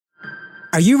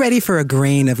Are you ready for a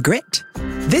grain of grit?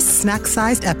 This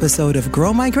snack-sized episode of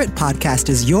Grow My Grit podcast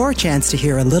is your chance to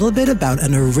hear a little bit about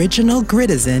an original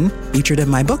gritizen featured in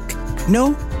my book,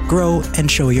 Know, Grow, and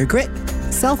Show Your Grit,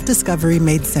 Self-Discovery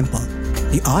Made Simple.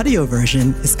 The audio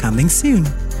version is coming soon.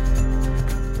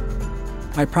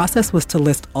 My process was to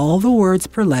list all the words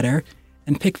per letter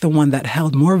and pick the one that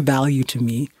held more value to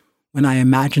me when I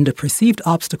imagined a perceived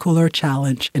obstacle or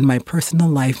challenge in my personal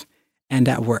life and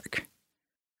at work.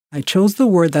 I chose the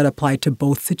word that applied to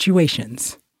both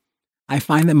situations. I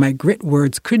find that my grit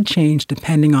words could change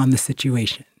depending on the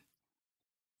situation.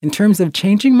 In terms of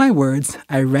changing my words,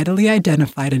 I readily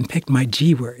identified and picked my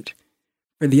G word.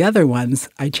 For the other ones,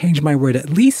 I changed my word at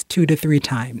least 2 to 3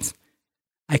 times.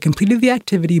 I completed the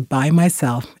activity by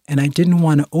myself, and I didn't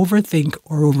want to overthink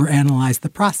or overanalyze the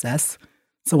process,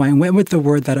 so I went with the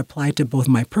word that applied to both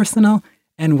my personal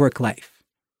and work life.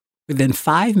 Within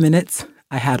 5 minutes,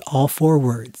 I had all 4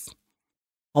 words.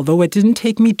 Although it didn't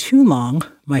take me too long,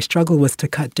 my struggle was to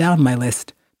cut down my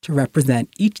list to represent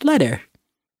each letter.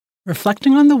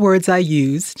 Reflecting on the words I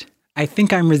used, I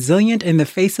think I'm resilient in the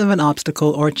face of an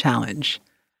obstacle or challenge.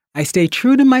 I stay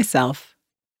true to myself,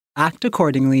 act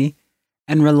accordingly,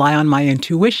 and rely on my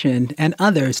intuition and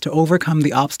others to overcome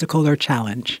the obstacle or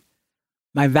challenge.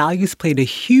 My values played a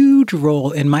huge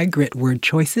role in my grit word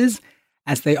choices,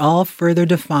 as they all further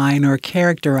define or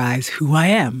characterize who I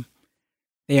am.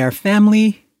 They are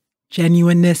family,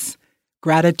 genuineness,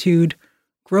 gratitude,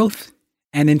 growth,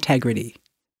 and integrity.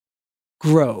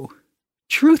 Grow.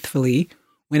 Truthfully,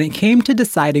 when it came to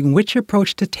deciding which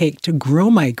approach to take to grow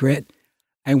my grit,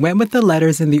 I went with the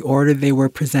letters in the order they were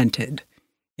presented.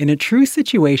 In a true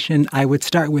situation, I would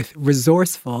start with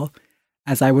resourceful,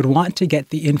 as I would want to get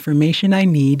the information I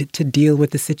need to deal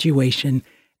with the situation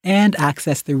and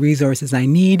access the resources I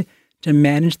need to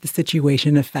manage the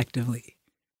situation effectively.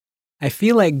 I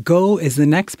feel like Go is the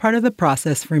next part of the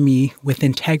process for me, with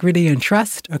integrity and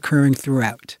trust occurring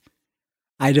throughout.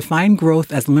 I define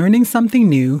growth as learning something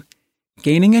new,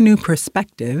 gaining a new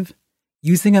perspective,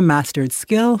 using a mastered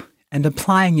skill, and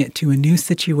applying it to a new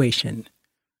situation.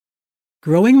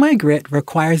 Growing my grit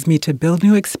requires me to build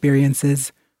new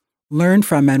experiences, learn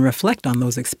from and reflect on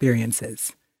those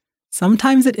experiences.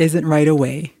 Sometimes it isn't right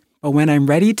away, but when I'm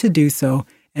ready to do so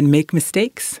and make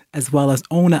mistakes, as well as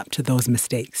own up to those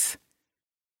mistakes.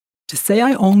 To say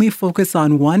I only focus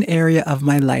on one area of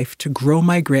my life to grow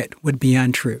my grit would be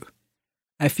untrue.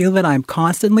 I feel that I'm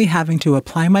constantly having to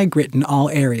apply my grit in all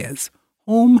areas: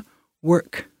 home,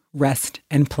 work, rest,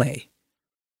 and play.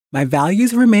 My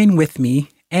values remain with me,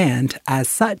 and as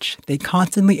such, they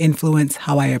constantly influence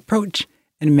how I approach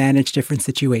and manage different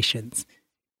situations.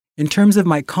 In terms of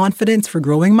my confidence for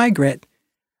growing my grit,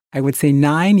 I would say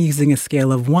 9 using a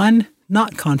scale of 1,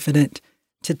 not confident,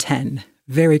 to 10,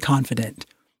 very confident,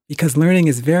 because learning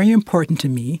is very important to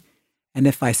me, and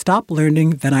if I stop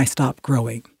learning, then I stop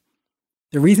growing.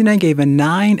 The reason I gave a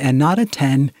 9 and not a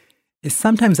 10 is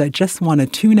sometimes I just want to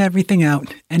tune everything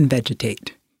out and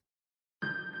vegetate.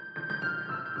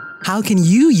 How can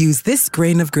you use this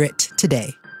grain of grit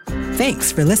today?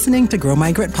 Thanks for listening to Grow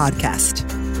My Grit podcast.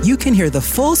 You can hear the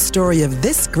full story of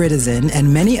this gritizen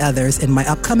and many others in my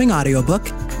upcoming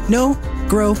audiobook, Know,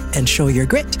 Grow, and Show Your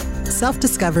Grit,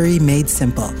 Self-Discovery Made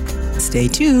Simple. Stay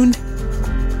tuned.